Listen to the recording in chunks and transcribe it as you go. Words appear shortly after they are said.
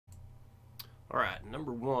Alright,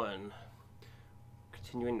 number one,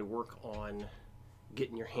 continuing to work on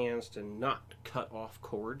getting your hands to not cut off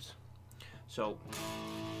chords. So,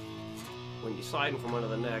 when you're sliding from one to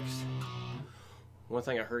the next, one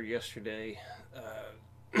thing I heard yesterday,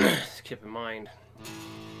 keep in mind,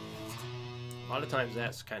 a lot of times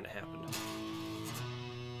that's kind of happened.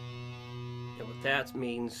 And what that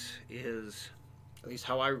means is, at least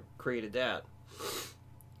how I created that,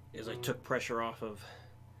 is I took pressure off of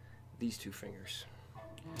these two fingers.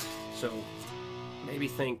 So maybe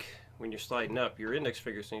think when you're sliding up, your index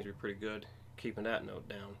finger seems to be pretty good keeping that note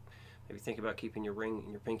down. Maybe think about keeping your ring and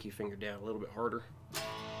your pinky finger down a little bit harder,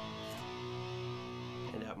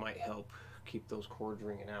 and that might help keep those chords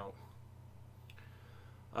ringing out.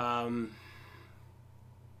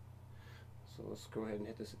 So let's go ahead and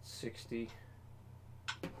hit this at 60.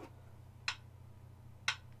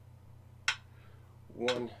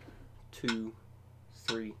 1, 2,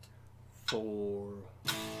 3, 4.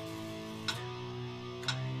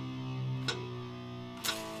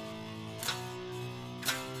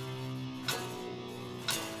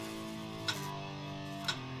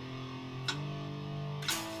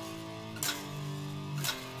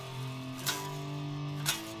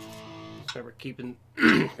 Remember, keeping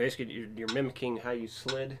basically you're mimicking how you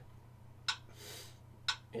slid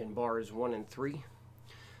in bars 1 and 3.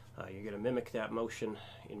 You're going to mimic that motion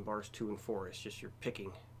in bars 2 and 4. It's just you're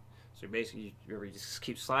picking. So basically, you just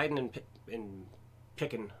keep sliding and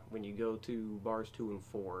picking when you go to bars 2 and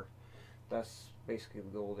 4. That's basically the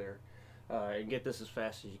goal there. And get this as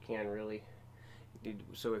fast as you can, really.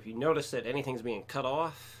 So if you notice that anything's being cut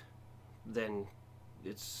off, then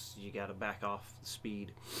you got to back off the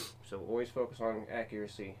speed. So always focus on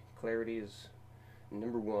accuracy. Clarity is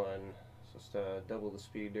number one. So let's double the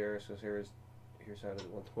speed there. So here's out at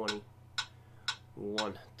 120.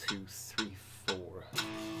 1, 2, 3, 4.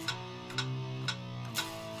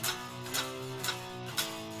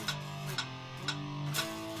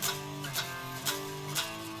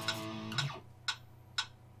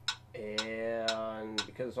 And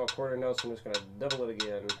because it's all quarter notes, I'm just going to double it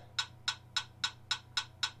again.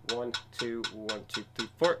 1, 2, 1, 2, 3,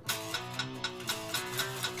 4.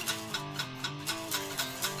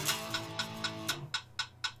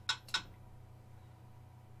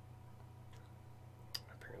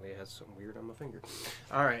 Apparently, it has something weird on my finger.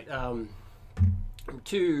 All right, number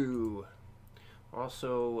 2.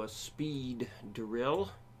 Also, a speed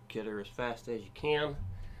drill. Get her as fast as you can.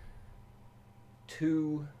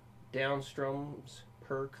 2 downstrums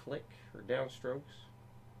per click, or downstrokes.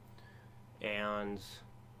 And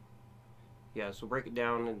yeah, so break it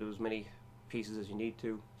down into as many pieces as you need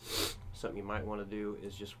to. Something you might want to do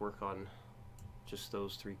is just work on just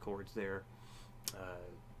those 3 chords there.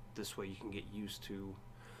 This way you can get used to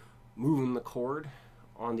moving the chord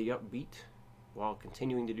on the upbeat while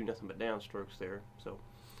continuing to do nothing but downstrokes there. So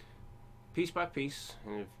piece by piece,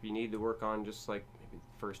 and if you need to work on just like maybe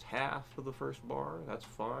the first half of the first bar, that's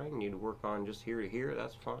fine. You need to work on just here to here,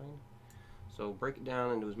 that's fine. So break it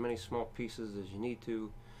down into as many small pieces as you need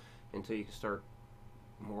to until you can start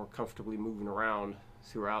more comfortably moving around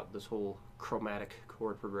throughout this whole chromatic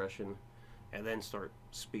chord progression, and then start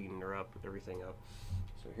speeding her up, everything up.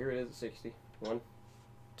 So here it is at 60. 1,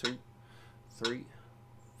 2, 3,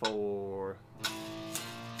 4.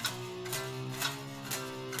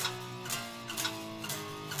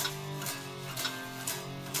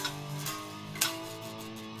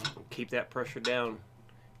 Keep that pressure down.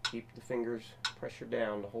 Keep the fingers pressure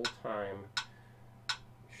down the whole time.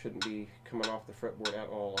 Shouldn't be coming off the fretboard at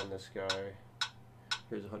all on this guy.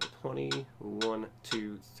 Here's 120. 1,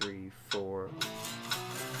 2, 3, 4.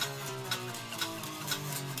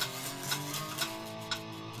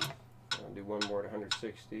 I'll do one more at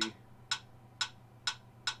 160.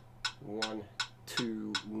 1,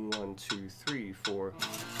 2, 1, 2, 3, 4.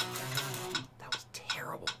 That was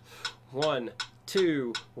terrible. 1,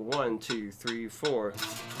 2, 1, 2, 3, 4.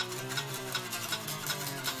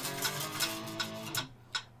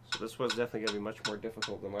 This was definitely going to be much more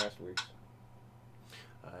difficult than last week's.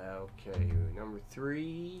 Okay, number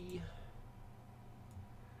 3.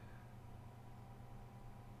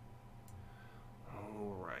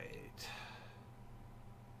 Alright.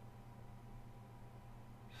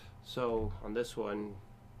 So, on this one,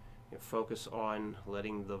 you focus on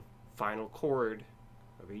letting the final chord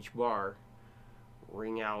of each bar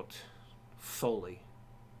ring out fully.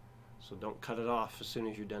 So don't cut it off as soon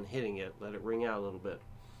as you're done hitting it. Let it ring out a little bit.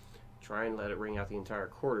 Try and let it ring out the entire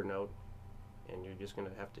quarter note, and you're just going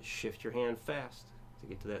to have to shift your hand fast to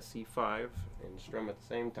get to that C5 and strum at the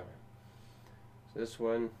same time. So this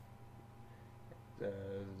one, the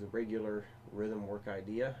regular rhythm work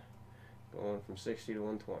idea Going from 60 to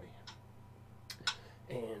 120.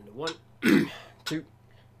 And 1, 2,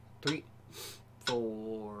 3, 4,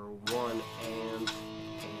 1 and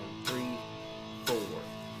 3, 4,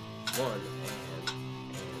 1 and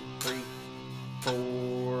 3, 4,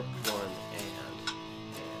 1 and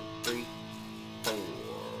 3, 4, 1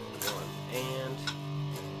 and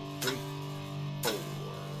 3, 4,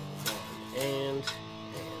 1 and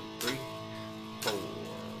 3, 4,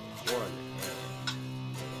 1 and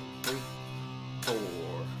 3, 4,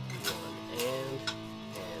 1 and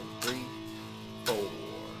 3, 4,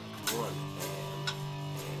 1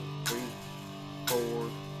 and 3, 4,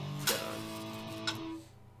 done.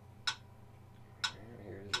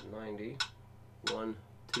 Here's 90. 1,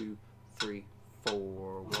 2, 3, 4,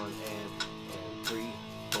 1 and 3,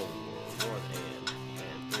 4, 1 and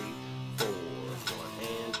 3, 4, 1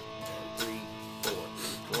 and 3,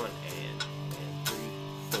 4, 1 and 3,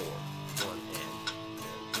 4, 1 and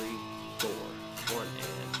 3, 4, 1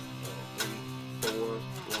 and 3, 4,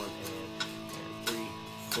 1 and 3,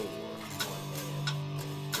 4, 1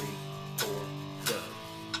 and 3, 4, done.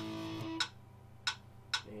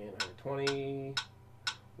 And 120.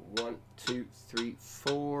 1, 2, 3,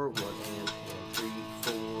 4, 1 and 3,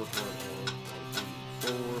 4, 1 and 3,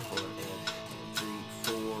 4, 1 and 3,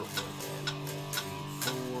 4, 1 and 3,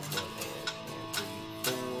 4, 1 and 3,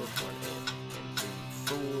 4, 1 and 3, 4, 1 and 3,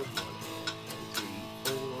 4, 1 and 3,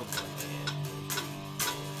 4,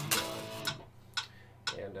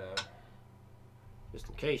 done. And just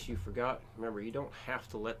in case you forgot, remember you don't have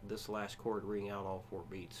to let this last chord ring out all 4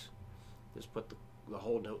 beats. Just put the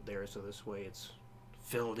whole note there so this way it's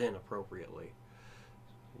filled in appropriately.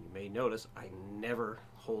 You may notice I never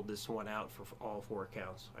hold this one out for all 4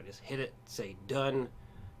 counts. I just hit it, say done,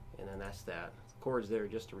 and then that's that. The chord's there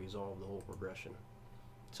just to resolve the whole progression.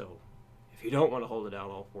 So if you don't want to hold it out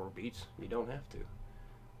all 4 beats, you don't have to.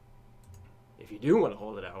 If you do want to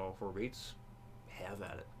hold it out all 4 beats, have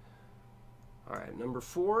at it. Alright, number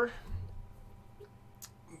 4.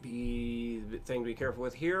 The thing to be careful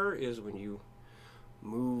with here is when you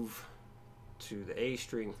move to the A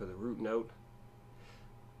string for the root note,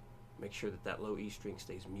 make sure that that low E string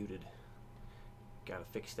stays muted. Gotta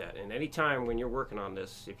fix that. And anytime when you're working on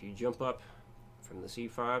this, if you jump up from the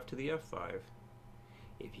C5 to the F5,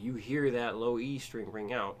 if you hear that low E string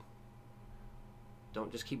ring out,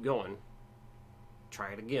 don't just keep going.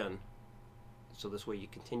 Try it again. So this way you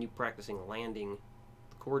continue practicing landing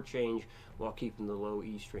the chord change while keeping the low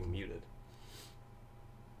E string muted.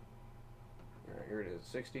 Alright, here it is,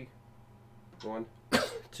 60. 1,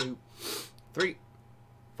 2, 3,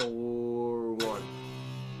 4, 1,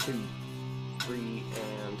 2, 3,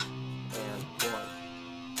 and 1,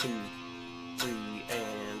 2, 3,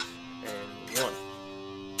 and 1,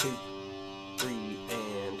 2, 3,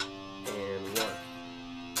 and 1, 2, 3, and 1,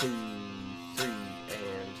 2, 3,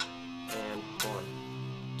 and 1,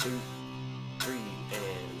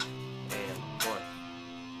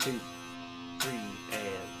 2, 3,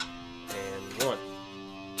 and 1,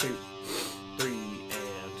 2, 3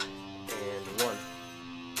 and 1,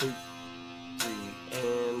 2, 3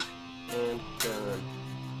 and done.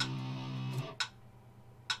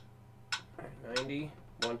 Alright, 90.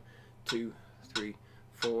 1, 2, 3,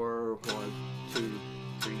 4, 1, 2,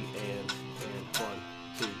 3 and 1,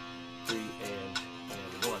 2, 3 and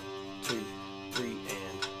 1, 2, 3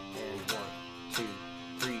 and 1, 2,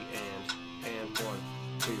 3 and 1,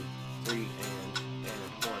 2, 3 and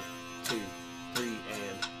 1, 2, 3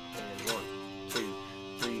 and 1, 2,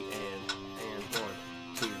 3 and 1,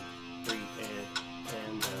 2, 3 and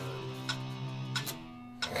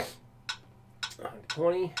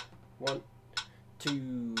 20. 1,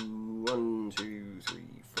 2, 1, 2, 3,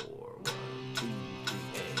 4, 1,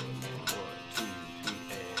 2, 3 and 1, 2, 3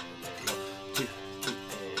 and 1,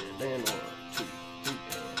 2, 3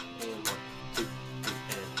 and 1, 2, 3 and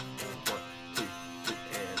 1, 2, 3 and 1, 2, 3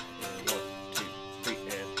 and 1, 2, 3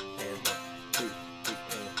 and 1, 2, 3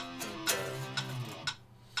 and 1.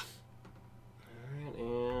 Alright,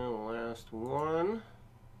 and last one.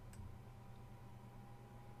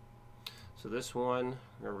 So this one,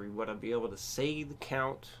 remember you want to be able to say the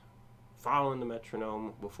count following the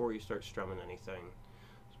metronome before you start strumming anything.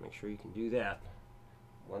 So make sure you can do that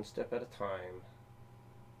one step at a time.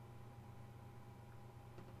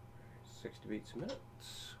 60 beats a minute.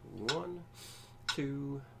 1,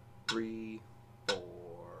 2, 3, 4,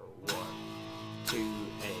 1, 2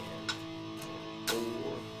 and 4,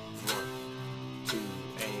 1, 2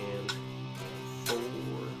 and 4,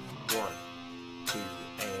 1, 2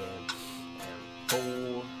 and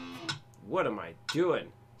 4. What am I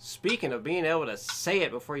doing? Speaking of being able to say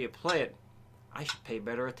it before you play it, I should pay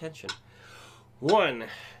better attention. 1,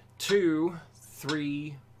 2,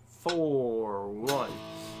 3, 4, 1,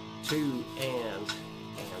 2 and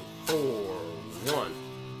 4, 1,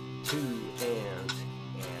 2 and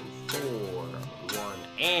 4, 1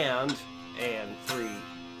 and 3,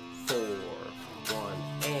 4, 1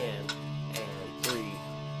 and 3,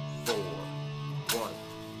 4, 1,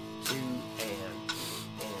 2 and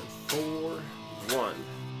 4, 1,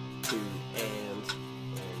 2 and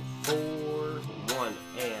 4, 1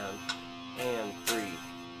 and 3,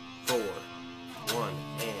 4, 1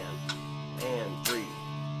 and 3,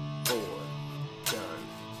 4. Done.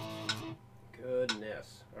 Goodness.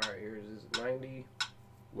 All right, here's 90.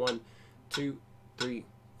 1, 2, 3,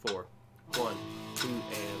 4. 1, 2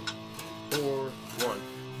 and 4. 1,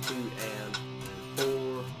 2 and 4.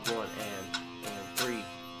 1 and 3,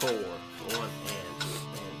 4. 1 and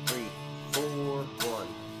 3, 4. 1,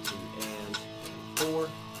 2 and 4.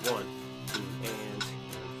 1, 2 and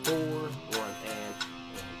 4. 1 and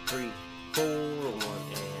 3, 4. 1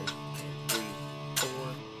 and 3, 4.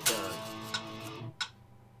 Done.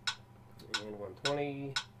 And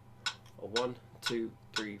 120. 1, 2,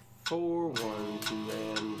 3, 4. 1, 2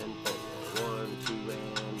 and 4. 1, 2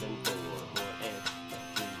 and 4. 1 and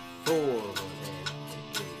 3, 4. 1 and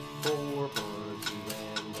 3, 4. 1, 2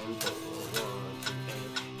 and 4. 1, 2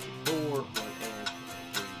 and 4. 1 and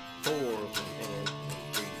 3, 4. 1 and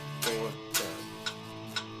 3, 4. Done.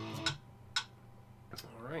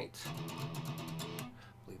 All right. I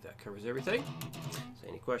believe that covers everything. So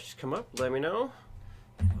any questions come up, let me know.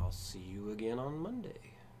 And I'll see you again on Monday.